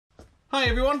Hi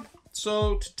everyone,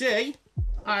 so today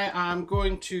I am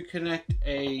going to connect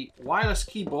a wireless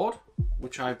keyboard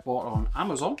which I bought on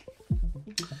Amazon,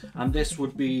 and this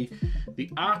would be the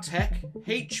Arteck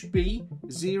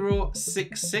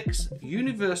HB066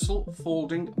 Universal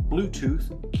Folding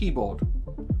Bluetooth Keyboard,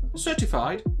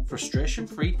 certified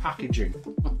frustration-free packaging,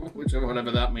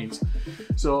 whatever that means.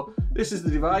 So this is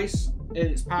the device in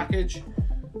its package,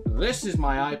 this is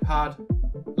my iPad,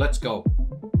 let's go.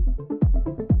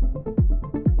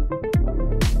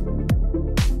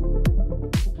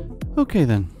 Okay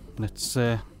then, let's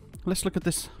look at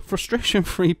this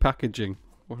frustration-free packaging.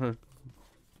 What a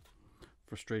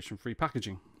frustration-free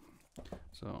packaging.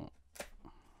 So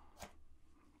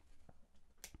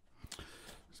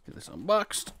let's get this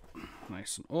unboxed,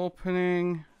 nice and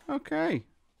opening. Okay,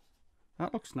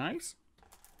 that looks nice.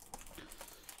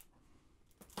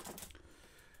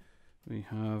 We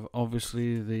have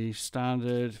obviously the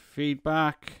standard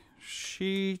feedback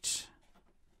sheet.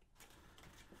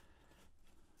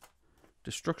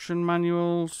 Destruction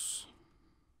manuals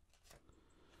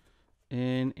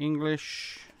in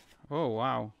English. Oh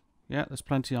wow, yeah, there's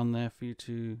plenty on there for you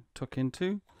to tuck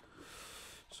into,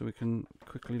 so we can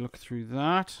quickly look through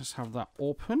that. Let's have that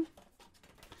open,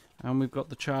 and we've got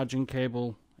the charging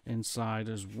cable inside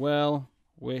as well,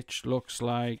 which looks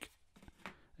like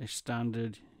a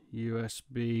standard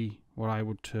USB, what I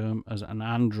would term as an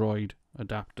Android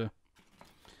adapter.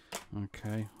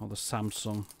 Okay, or the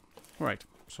Samsung. Right,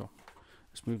 so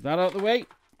let's move that out of the way.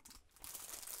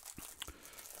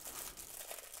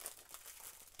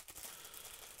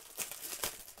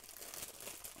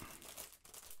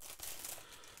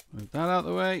 Move that out of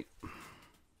the way.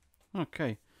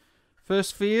 Okay.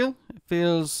 First feel, it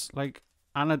feels like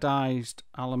anodized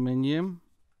aluminium.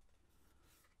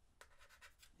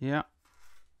 Yeah.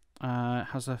 It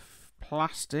has a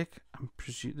plastic,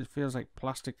 it feels like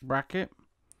plastic bracket.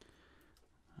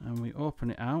 And we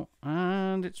open it out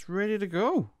and it's ready to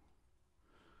go.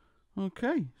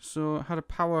 Okay, so it had a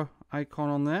power icon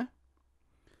on there,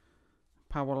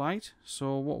 power light.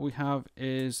 So what we have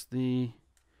is the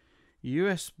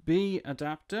USB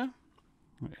adapter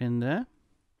in there,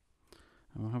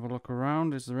 and we'll have a look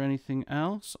around. Is there anything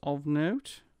else of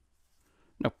note?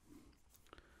 No.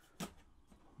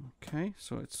 Okay,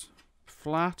 so it's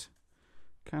flat.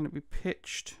 Can it be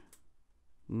pitched?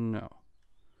 No.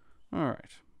 All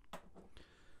right.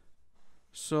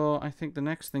 So I think the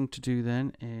next thing to do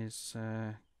then is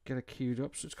get it queued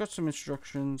up. So it's got some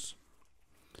instructions.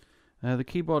 The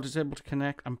keyboard is able to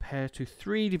connect and pair to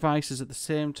 3 devices at the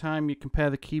same time. You can pair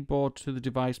the keyboard to the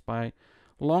device by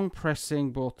long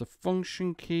pressing both the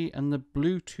function key and the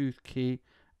Bluetooth key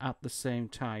at the same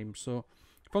time. So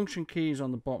function key is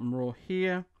on the bottom row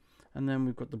here, and then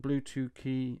we've got the Bluetooth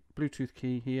key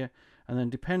here, and then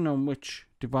depending on which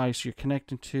device you're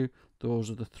connecting to, those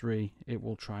are the 3 it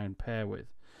will try and pair with.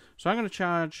 So I'm going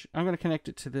to connect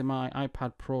it to my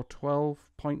iPad Pro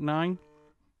 12.9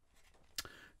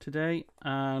 today,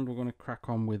 and we're going to crack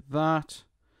on with that.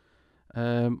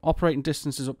 Operating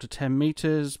distance is up to 10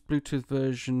 meters. Bluetooth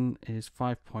version is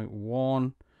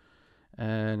 5.1.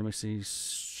 Let me see.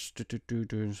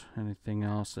 Anything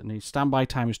else that needs? Standby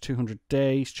time is 200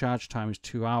 days. Charge time is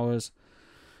 2 hours.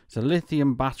 It's a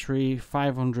lithium battery,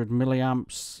 500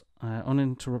 milliamps.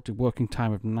 Uninterrupted working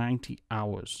time of 90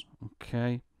 hours.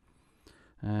 Okay.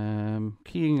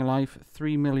 Keying life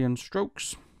 3 million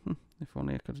strokes. If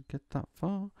only I could get that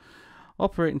far.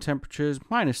 Operating temperatures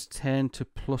 -10 to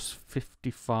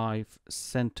 +55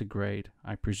 centigrade,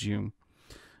 I presume.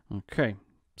 Okay.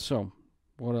 So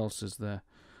what else is there?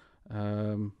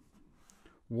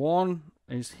 One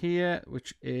is here,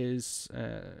 which is,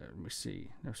 let me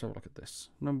see, let's have a look at this.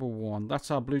 Number 1, that's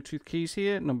our Bluetooth keys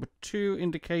here. Number 2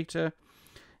 indicator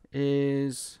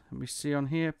is, let me see on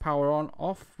here, power on,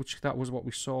 off, which that was what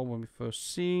we saw when we first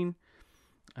seen.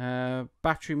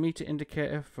 Battery meter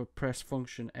indicator for press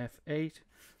function F8.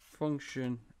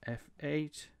 Function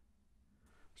F8.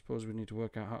 Suppose we need to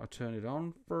work out how to turn it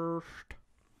on first.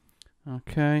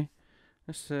 Okay.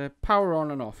 Let's power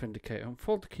on and off indicator.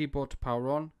 Unfold the keyboard to power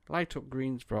on. Light up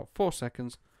greens for about 4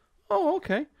 seconds. Oh,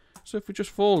 okay. So if we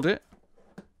just fold it,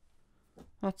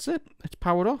 that's it. It's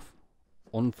powered off.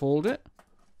 Unfold it.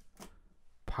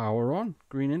 Power on.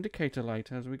 Green indicator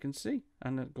light, as we can see.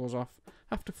 And it goes off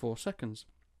after 4 seconds.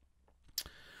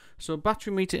 So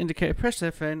battery meter indicator, press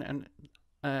FN and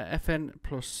the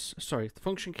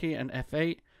function key and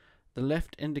F8. The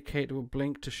left indicator will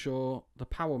blink to show the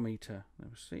power meter.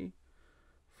 Let me see.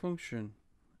 Function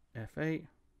F8.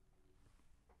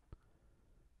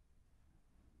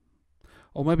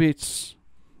 Or maybe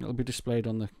it'll be displayed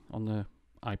on the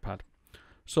iPad.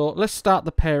 So let's start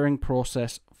the pairing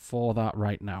process for that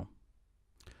right now.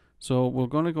 So we're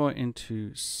going to go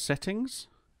into settings.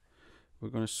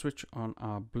 We're going to switch on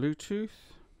our Bluetooth.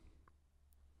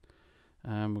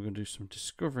 And we're going to do some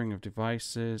discovering of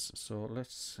devices. So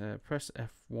let's press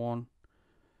F1,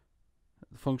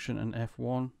 the function and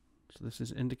F1. So this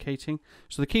is indicating.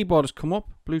 So the keyboard has come up,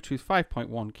 Bluetooth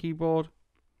 5.1 keyboard.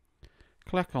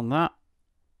 Click on that.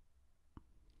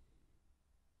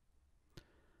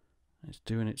 It's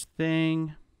doing its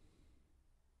thing.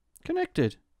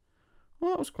 Connected.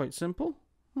 Well, that was quite simple.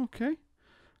 Okay.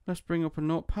 Let's bring up a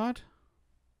notepad.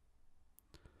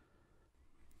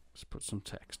 Let's put some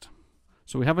text.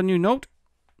 So we have a new note,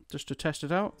 just to test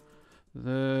it out.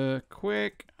 The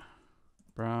quick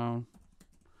brown.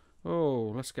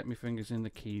 Oh, let's get my fingers in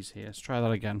the keys here. Let's try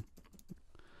that again.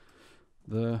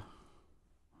 Let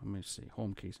me see,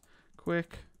 home keys.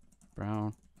 Quick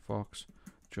brown fox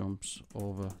jumps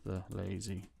over the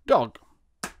lazy dog.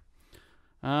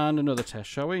 And another test,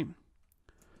 shall we?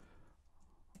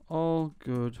 All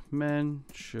good men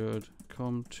should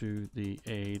come to the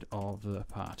aid of the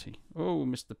party. Oh,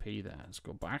 missed the P there. Let's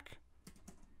go back.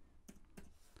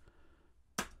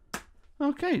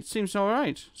 Okay, it seems all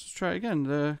right. Let's try it again.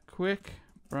 The quick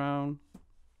brown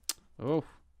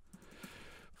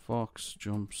fox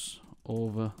jumps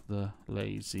over the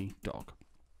lazy dog.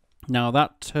 Now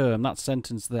that term, that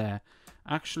sentence there,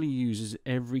 actually uses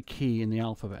every key in the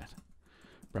alphabet.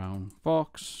 Brown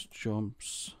fox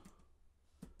jumps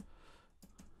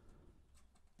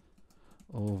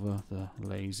over the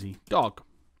lazy dog.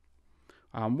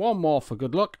 And one more for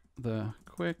good luck. The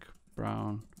quick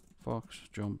brown fox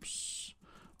jumps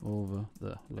over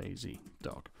the lazy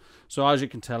dog. So as you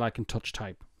can tell, I can touch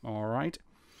type. All right.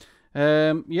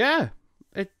 Yeah,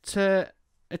 it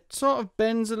sort of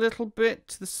bends a little bit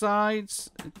to the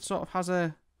sides. It sort of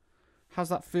has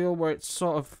that feel where it's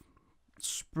sort of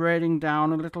spreading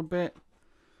down a little bit.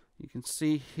 You can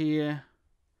see here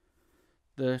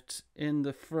that in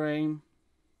the frame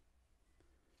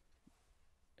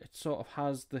it sort of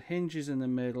has the hinges in the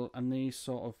middle and these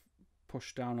sort of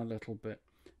push down a little bit.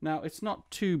 Now it's not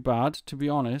too bad, to be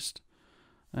honest,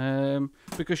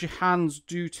 because your hands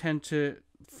do tend to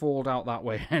fold out that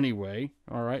way anyway.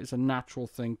 All right, it's a natural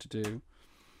thing to do.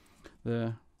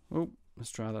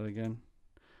 Let's try that again.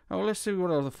 Oh, let's see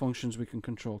what other functions we can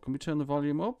control. Can we turn the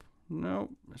volume up? No,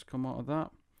 let's come out of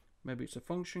that. Maybe it's a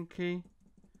function key.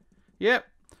 Yep,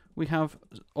 we have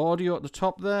audio at the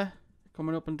top there,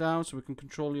 coming up and down, so we can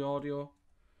control the audio.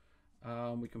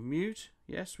 We can mute.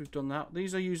 Yes, we've done that.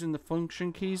 These are using the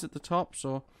function keys at the top.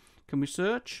 So can we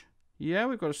search? Yeah,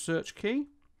 we've got a search key.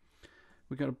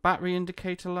 We've got a battery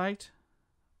indicator light.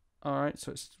 All right,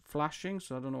 so it's flashing,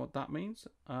 so I don't know what that means.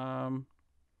 What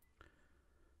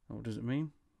does it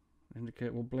mean?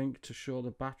 Indicator will blink to show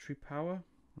the battery power.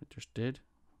 It just did.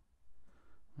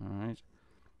 All right.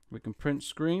 We can print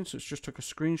screen, so it's just took a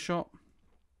screenshot.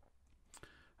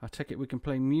 I take it we can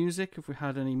play music if we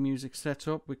had any music set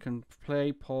up. We can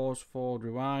play, pause, forward,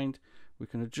 rewind. We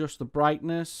can adjust the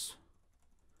brightness.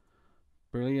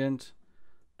 Brilliant.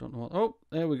 Don't know what. Oh,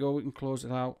 there we go. We can close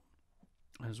it out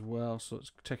as well. So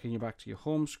it's taking you back to your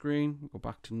home screen. We'll go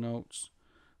back to notes.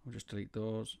 We'll just delete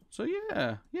those. So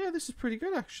yeah, this is pretty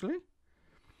good actually.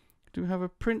 Do we have a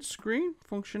print screen?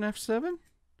 Function F7.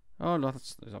 Oh no,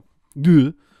 that's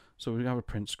good. So we have a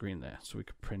print screen there, so we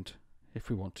could print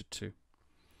if we wanted to.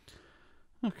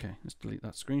 Okay, let's delete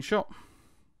that screenshot.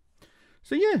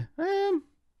 So yeah,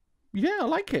 I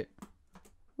like it.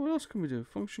 What else can we do?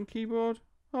 Function keyboard.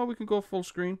 Oh, we can go full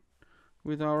screen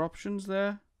with our options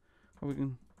there. Or we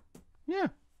can, yeah.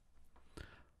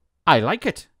 I like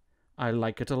it. I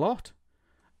like it a lot.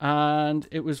 And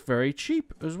it was very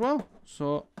cheap as well.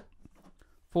 So,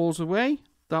 falls away.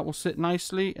 That will sit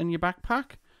nicely in your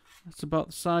backpack. That's about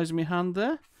the size of my hand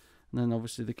there. And then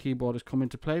obviously the keyboard has come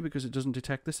into play because it doesn't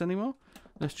detect this anymore.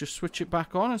 Let's just switch it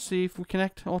back on and see if we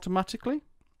connect automatically.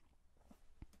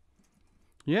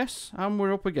 Yes, and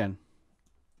we're up again.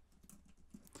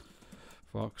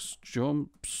 Fox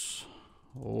jumps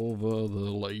over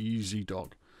the lazy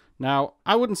dog. Now,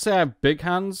 I wouldn't say I have big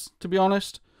hands, to be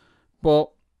honest,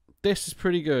 but this is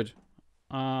pretty good.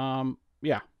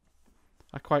 Yeah,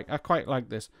 I quite like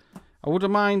this. I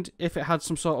wouldn't mind if it had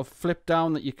some sort of flip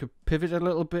down that you could pivot a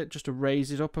little bit just to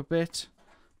raise it up a bit.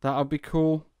 That would be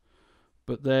cool.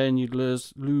 But then you'd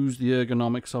lose the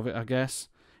ergonomics of it, I guess.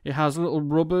 It has little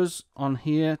rubbers on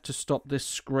here to stop this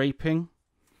scraping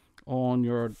on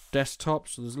your desktop.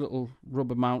 So there's little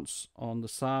rubber mounts on the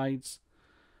sides.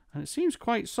 And it seems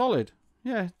quite solid.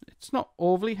 Yeah, it's not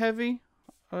overly heavy.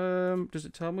 Does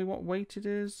it tell me what weight it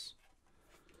is?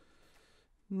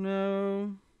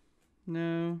 No.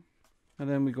 And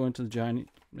then we go into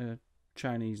the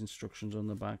Chinese instructions on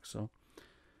the back. So,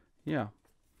 yeah.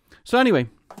 So anyway,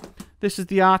 this is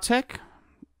the Arteck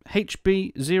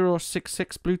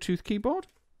HB066 Bluetooth keyboard.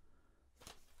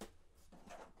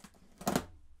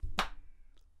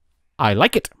 I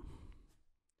like it.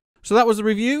 So that was the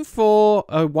review for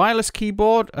a wireless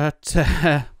keyboard at,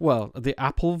 well, the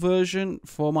Apple version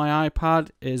for my iPad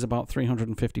is about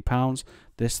 £350.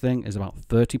 This thing is about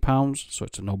 £30, so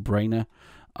it's a no-brainer.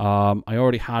 I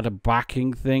already had a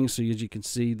backing thing, so as you can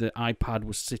see, the iPad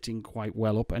was sitting quite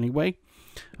well up anyway.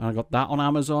 And I got that on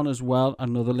Amazon as well.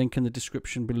 Another link in the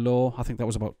description below. I think that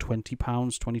was about £20,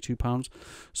 £22.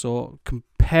 So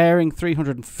comparing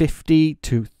 350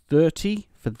 to 30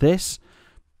 for this,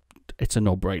 it's a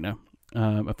no-brainer.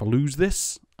 If I lose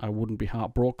this, I wouldn't be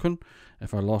heartbroken.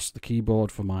 If I lost the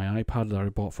keyboard for my iPad that I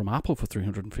bought from Apple for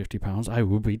 £350, I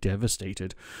would be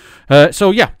devastated.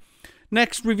 So yeah,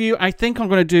 next review I think I'm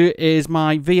going to do is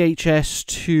my VHS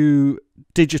to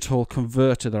digital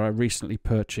converter that I recently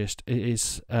purchased. It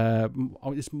is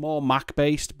it's more Mac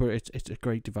based, but it's a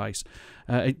great device.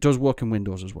 It does work in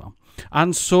Windows as well,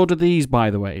 and so do these, by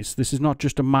the way. This is not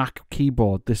just a Mac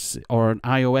keyboard, or an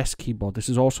iOS keyboard. This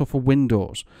is also for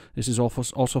Windows. This is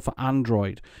also for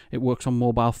Android. It works on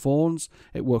mobile phones.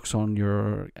 It works on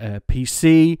your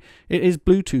PC. It is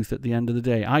Bluetooth at the end of the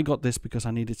day. I got this because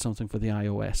I needed something for the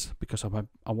iOS, because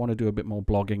I want to do a bit more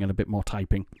blogging and a bit more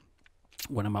typing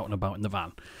when I'm out and about in the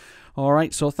van.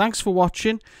 Alright, so thanks for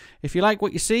watching. If you like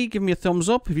what you see, give me a thumbs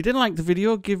up. If you didn't like the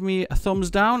video, give me a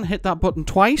thumbs down. Hit that button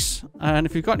twice. And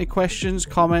if you've got any questions,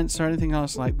 comments, or anything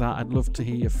else like that, I'd love to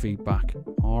hear your feedback.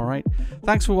 Alright,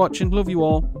 thanks for watching. Love you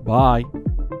all. Bye.